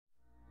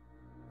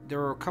There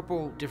are a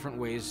couple different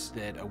ways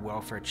that a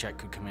welfare check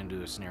could come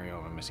into a scenario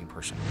of a missing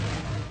person.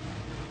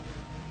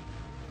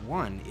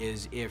 One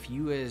is if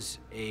you as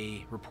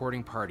a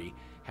reporting party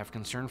have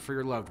concern for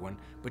your loved one,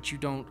 but you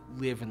don't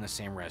live in the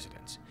same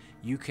residence.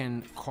 You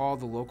can call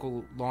the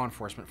local law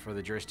enforcement for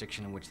the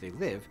jurisdiction in which they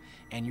live,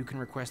 and you can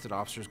request that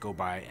officers go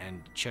by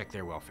and check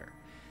their welfare.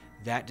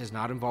 That does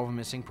not involve a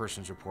missing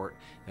persons report.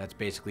 That's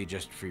basically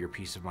just for your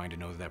peace of mind to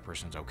know that that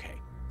person's okay.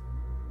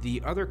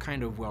 The other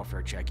kind of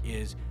welfare check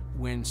is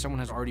when someone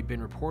has already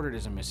been reported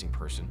as a missing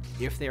person.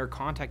 If they are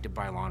contacted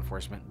by law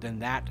enforcement, then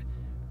that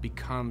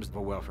becomes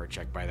a welfare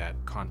check by that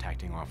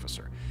contacting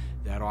officer.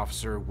 That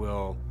officer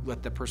will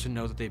let the person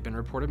know that they've been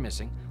reported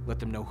missing, let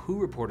them know who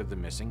reported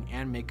them missing,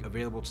 and make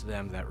available to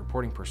them that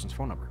reporting person's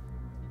phone number.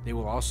 They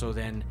will also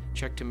then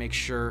check to make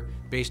sure,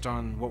 based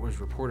on what was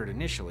reported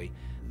initially,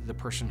 the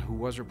person who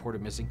was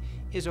reported missing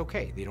is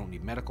okay. They don't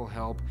need medical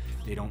help,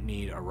 they don't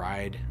need a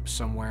ride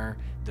somewhere,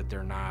 that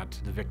they're not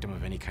the victim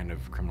of any kind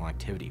of criminal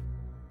activity.